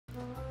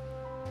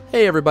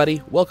Hey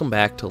everybody, welcome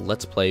back to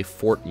Let's Play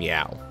Fort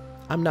Meow.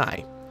 I'm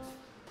Nye.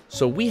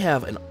 So we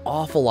have an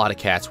awful lot of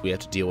cats we have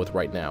to deal with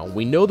right now.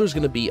 We know there's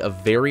going to be a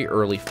very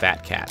early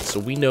fat cat, so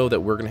we know that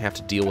we're going to have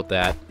to deal with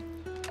that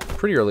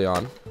pretty early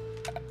on.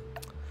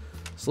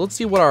 So let's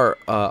see what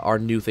our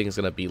new thing is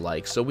going to be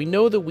like. So we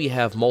know that we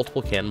have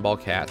multiple cannonball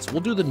cats.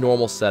 We'll do the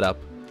normal setup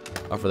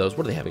for those.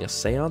 What are they having, a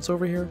seance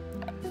over here?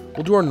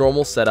 We'll do our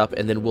normal setup,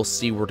 and then we'll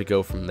see where to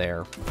go from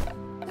there.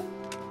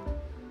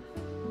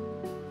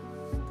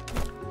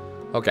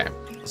 Okay,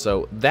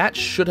 so that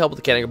should help with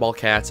the cannonball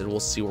cats, and we'll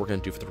see what we're going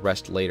to do for the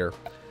rest later.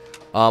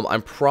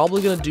 I'm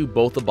probably going to do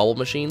both the bubble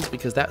machines,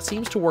 because that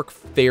seems to work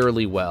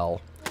fairly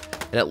well,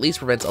 and at least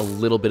prevents a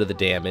little bit of the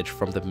damage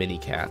from the mini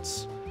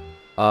cats.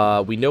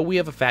 We know we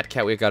have a fat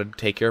cat we've got to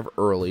take care of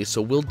early,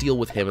 so we'll deal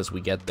with him as we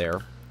get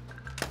there.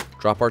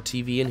 Drop our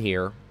TV in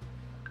here.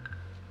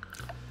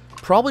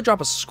 Probably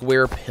drop a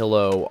square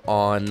pillow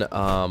on,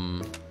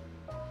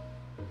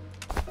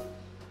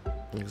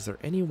 is there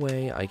any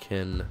way I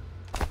can...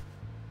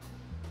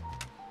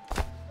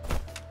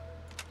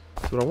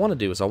 So what I want to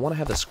do is I want to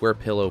have the square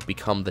pillow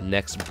become the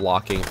next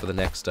blocking for the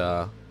next,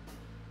 That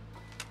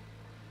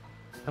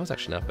was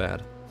actually not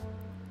bad.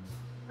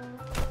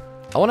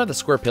 I want to have the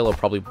square pillow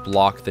probably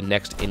block the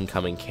next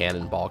incoming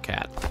cannonball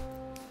cat.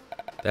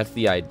 That's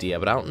the idea,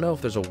 but I don't know if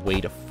there's a way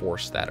to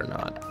force that or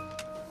not.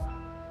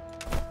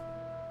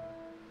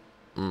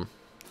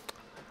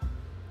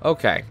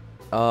 Okay.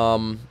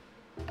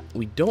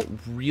 We don't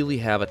really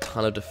have a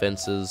ton of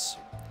defenses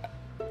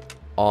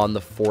on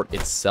the fort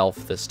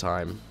itself this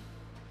time,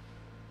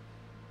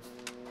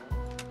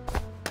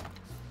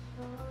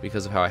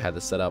 because of how I had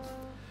this set up.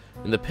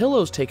 And the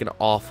pillows take an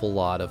awful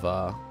lot of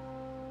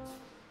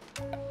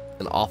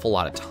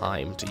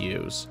time to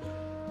use.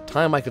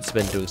 Time I could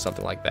spend doing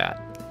something like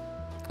that.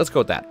 Let's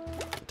go with that.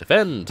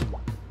 Defend!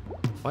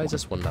 Why is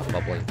this one not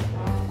bubbling?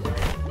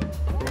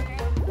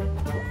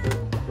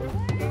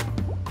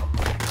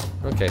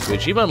 Okay, so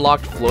achievement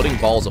unlocked floating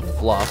balls of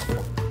fluff.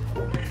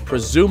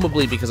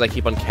 Presumably because I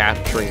keep on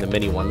capturing the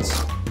mini ones.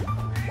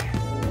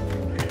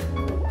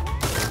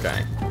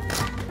 Okay.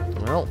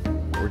 Well,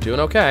 we're doing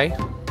okay.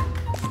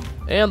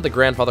 And the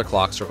grandfather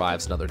clock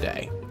survives another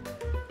day.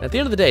 At the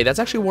end of the day, that's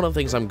actually one of the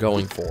things I'm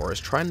going for, is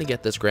trying to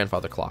get this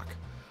grandfather clock.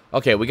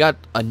 Okay, we got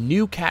a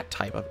new cat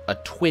type, a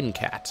twin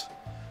cat.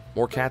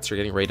 More cats are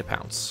getting ready to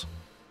pounce.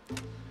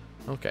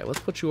 Okay, let's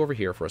put you over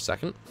here for a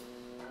second.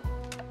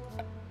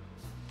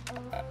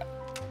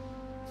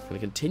 Going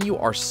to continue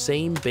our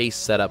same base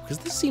setup, because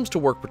this seems to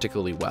work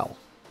particularly well.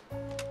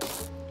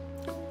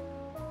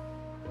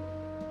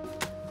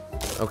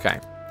 Okay.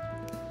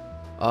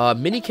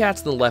 Mini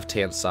cats on the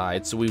left-hand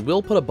side, so we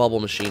will put a bubble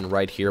machine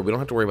right here. We don't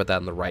have to worry about that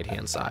on the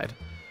right-hand side.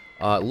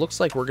 It looks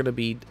like we're going to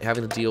be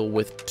having to deal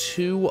with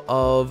 2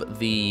 of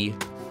the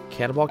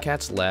cannonball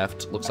cats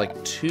left. Looks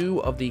like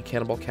 2 of the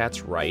cannonball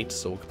cats right,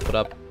 so we'll put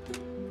up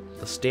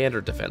the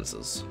standard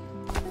defenses.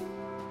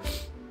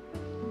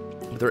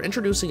 They're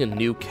introducing a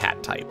new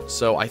cat type,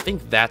 so I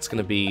think that's going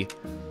to be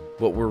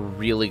what we're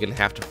really going to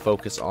have to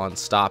focus on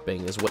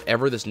stopping, is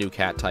whatever this new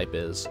cat type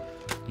is.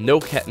 No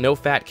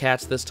fat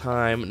cats this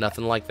time,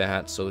 nothing like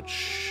that, so it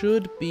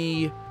should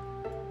be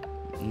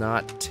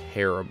not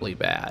terribly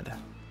bad.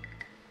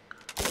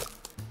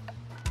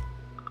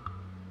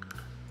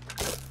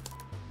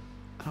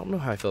 I don't know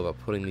how I feel about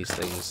putting these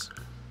things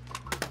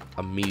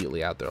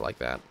immediately out there like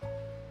that.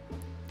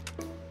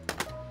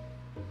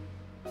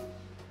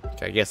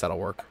 Okay, I guess that'll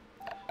work.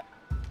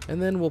 And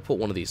then we'll put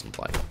one of these in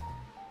play.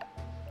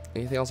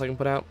 Anything else I can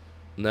put out?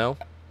 No?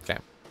 Okay.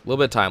 A little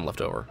bit of time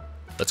left over.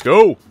 Let's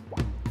go!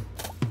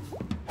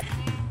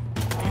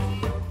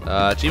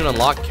 Achievement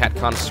unlocked, Cat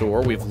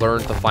Connoisseur. We've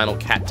learned the final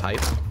cat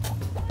type.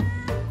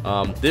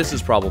 This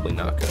is probably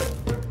not good.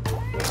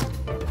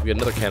 We got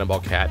another cannonball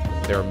cat.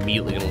 They're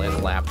immediately going to land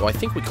in lap. Though I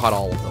think we caught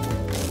all of them.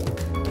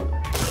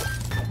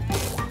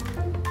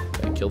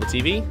 Okay, kill the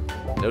TV.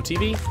 No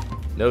TV.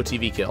 No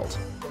TV killed.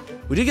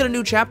 We did get a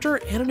new chapter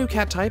and a new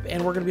cat type,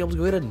 and we're going to be able to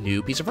go get a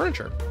new piece of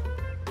furniture.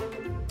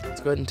 Let's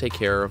go ahead and take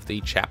care of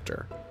the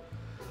chapter.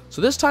 So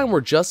this time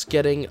we're just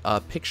getting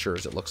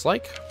pictures, it looks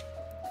like.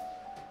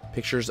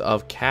 Pictures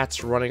of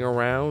cats running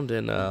around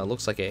in,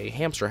 looks like a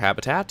hamster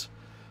habitat.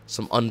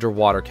 Some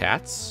underwater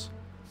cats.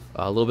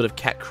 A little bit of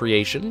cat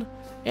creation.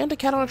 And a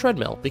cat on a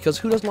treadmill, because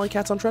who doesn't like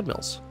cats on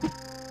treadmills?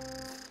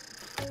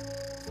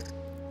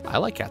 I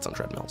like cats on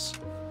treadmills.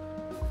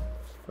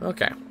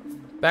 Okay.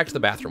 Back to the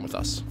bathroom with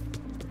us.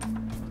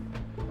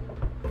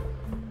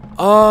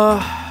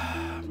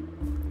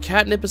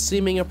 Catnip is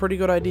seeming a pretty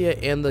good idea,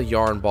 and the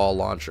yarn ball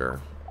launcher.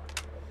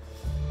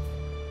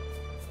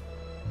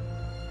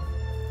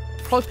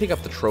 Probably pick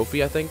up the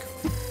trophy, I think.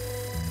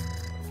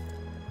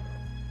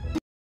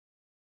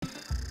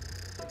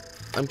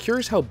 I'm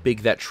curious how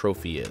big that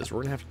trophy is.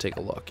 We're gonna have to take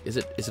a look. Is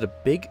it a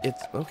big...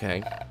 It's...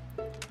 Okay.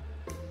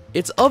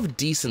 It's of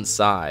decent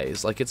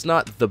size. Like, it's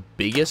not the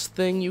biggest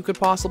thing you could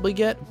possibly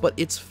get, but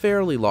it's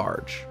fairly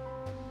large.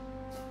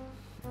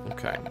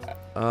 Okay.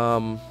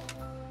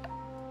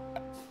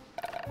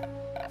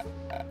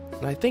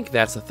 And I think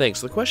that's the thing.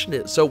 So the question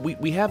is, so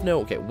we have no,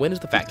 okay, when is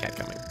the fat cat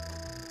coming?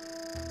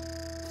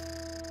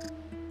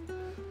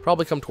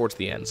 Probably come towards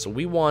the end. So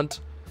we want,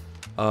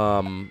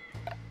 we're going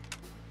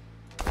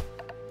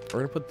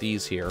to put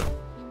these here.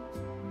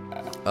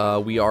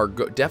 We are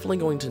definitely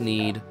going to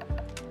need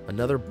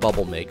another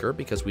bubble maker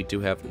because we do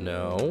have,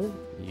 no,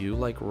 you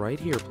like right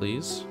here,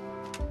 please.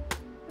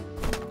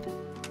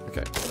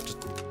 Okay,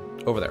 just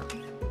over there.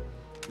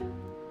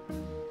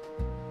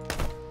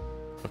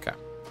 Okay.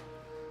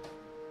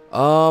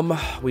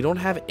 We don't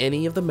have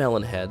any of the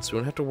melon heads, so we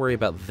don't have to worry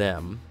about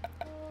them.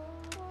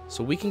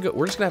 So we can go,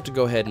 we're just gonna have to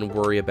go ahead and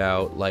worry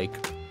about, like,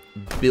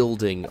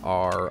 building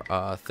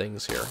our,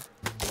 things here.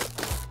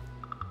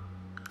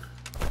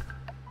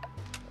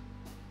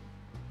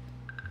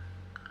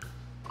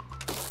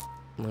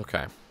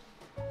 Okay.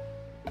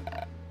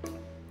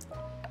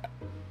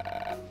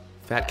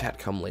 Fat cat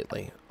come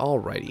lately.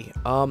 Alrighty.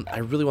 I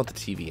really want the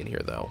TV in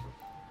here, though.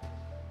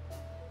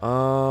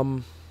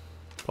 Probably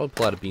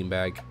pull out a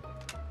beanbag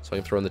so I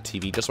can throw in the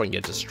TV just so I can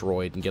get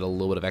destroyed and get a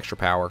little bit of extra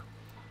power.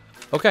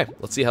 Okay,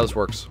 let's see how this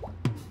works.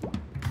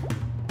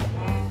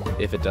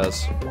 If it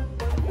does.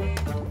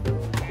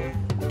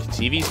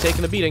 TV's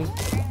taking a beating.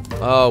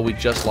 Oh, we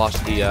just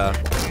lost the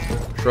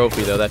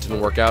trophy, though. That didn't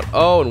work out.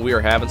 Oh, and we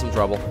are having some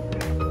trouble.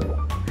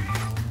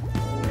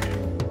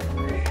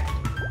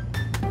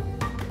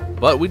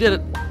 But we did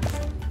it.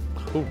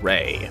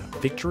 Hooray.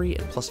 Victory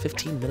and plus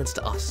 15 minutes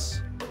to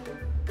us.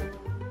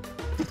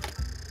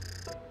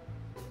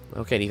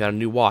 Okay, and you got a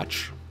new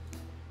watch.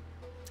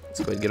 Let's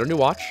go ahead and get our new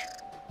watch.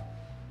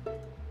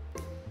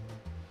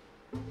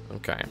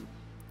 Okay.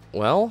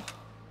 Well.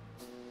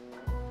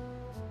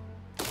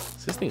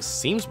 This thing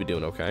seems to be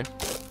doing okay.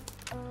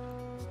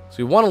 So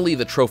we want to leave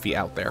the trophy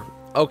out there.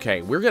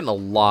 Okay, we're getting a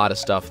lot of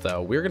stuff,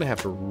 though. We're going to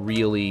have to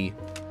really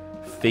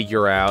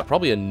figure out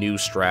probably a new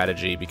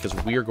strategy because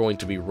we are going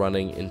to be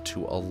running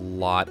into a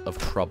lot of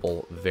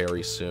trouble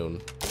very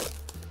soon.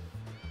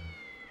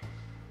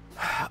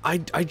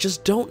 I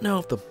just don't know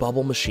if the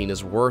bubble machine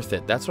is worth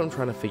it. That's what I'm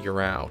trying to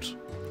figure out.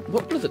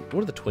 What do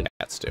the twin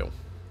cats do?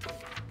 I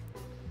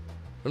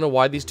don't know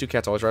why these two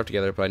cats always arrive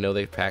together, but I know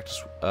they packed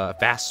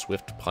fast,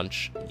 swift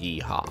punch.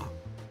 Yeehaw.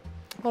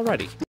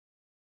 Alrighty.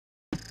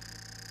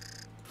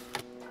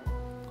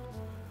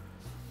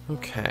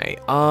 Okay.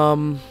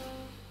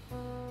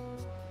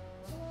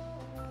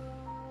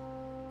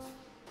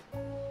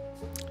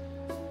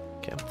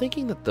 Okay, I'm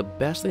thinking that the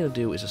best thing to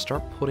do is to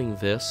start putting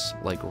this,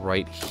 like,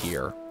 right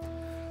here.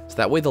 So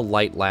that way the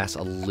light lasts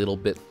a little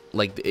bit,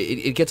 like,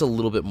 it gets a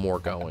little bit more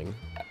going.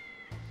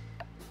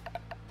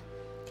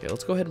 Okay,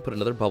 let's go ahead and put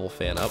another bubble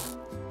fan up.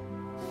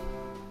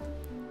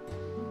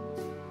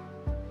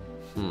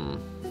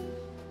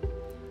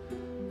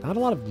 Not a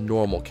lot of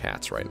normal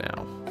cats right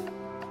now.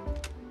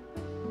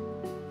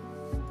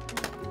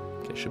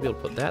 Okay, should be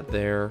able to put that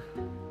there.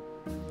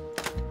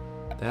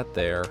 That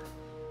there.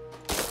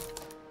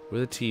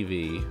 With a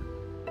TV.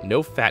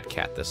 No fat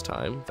cat this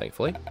time,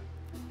 thankfully.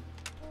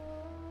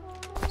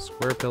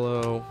 Square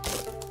pillow.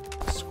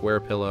 Square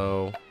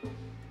pillow.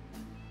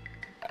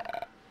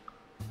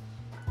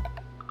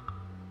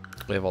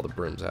 We have all the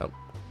brooms out.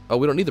 Oh,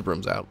 we don't need the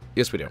brooms out.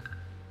 Yes, we do.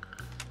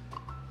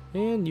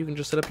 And you can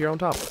just sit up here on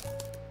top.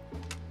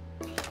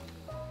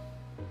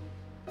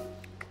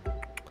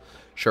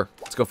 Sure,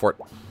 let's go for it.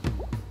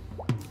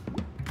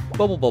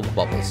 Bubble, bubble,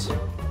 bubbles.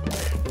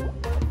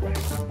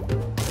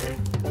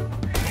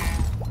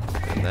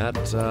 And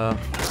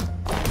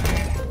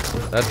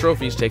that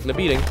trophy's taking a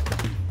beating.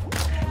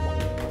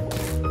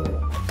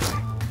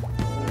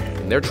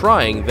 And they're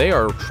trying. They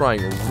are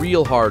trying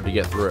real hard to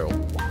get through.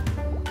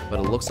 But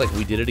it looks like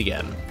we did it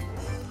again.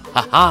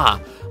 Haha!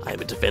 I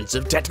am a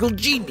defensive tactical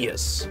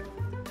genius!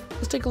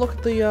 Let's take a look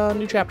at the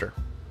new chapter.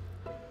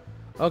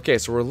 Okay,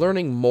 so we're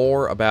learning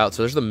more about...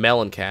 So there's the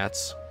melon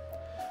cats.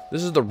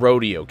 This is the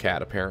rodeo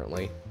cat,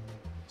 apparently.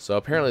 So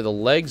apparently the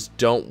legs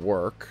don't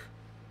work.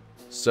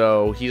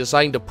 So he's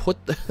deciding to put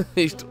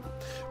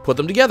put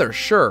them together,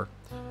 sure.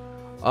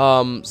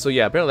 So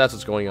yeah, apparently that's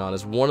what's going on,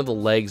 is one of the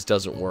legs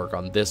doesn't work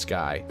on this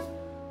guy.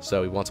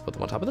 So he wants to put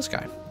them on top of this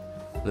guy.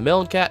 The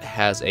melon cat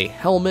has a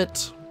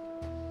helmet,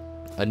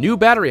 a new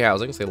battery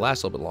housing, so they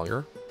last a little bit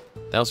longer.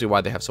 I don't see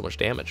why they have so much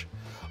damage.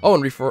 Oh,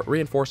 and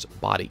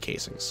reinforced body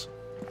casings.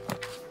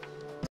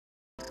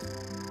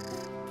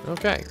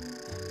 Okay.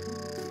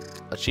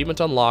 Achievement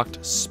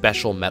unlocked,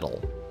 special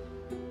medal.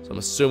 So I'm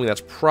assuming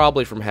that's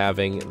probably from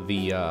having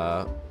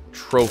the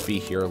trophy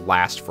here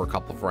last for a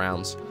couple of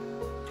rounds.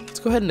 Let's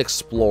go ahead and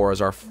explore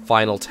as our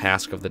final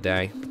task of the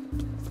day.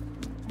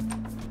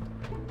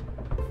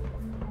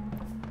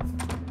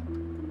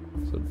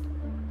 So,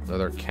 are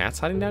there cats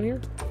hiding down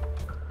here?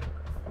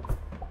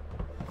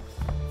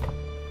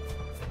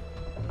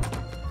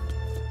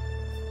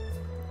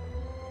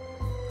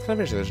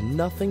 There's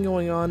nothing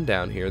going on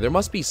down here. There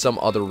must be some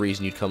other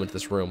reason you'd come into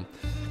this room,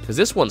 because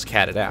this one's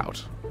catted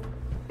out.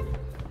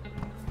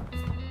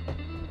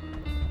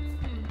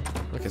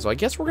 Okay, so I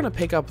guess we're gonna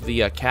pick up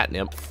the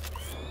catnip.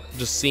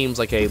 Just seems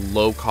like a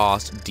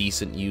low-cost,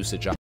 decent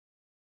usage.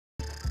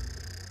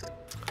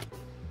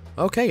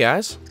 Okay,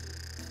 guys.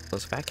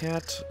 That's Fat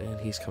Cat, and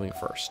he's coming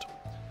first.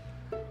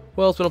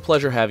 Well, it's been a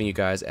pleasure having you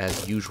guys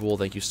as usual.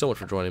 Thank you so much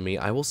for joining me.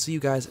 I will see you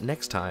guys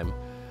next time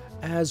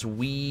as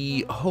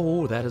we...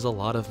 Oh, that is a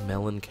lot of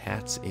melon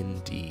cats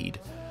indeed.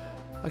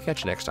 I'll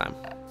catch you next time.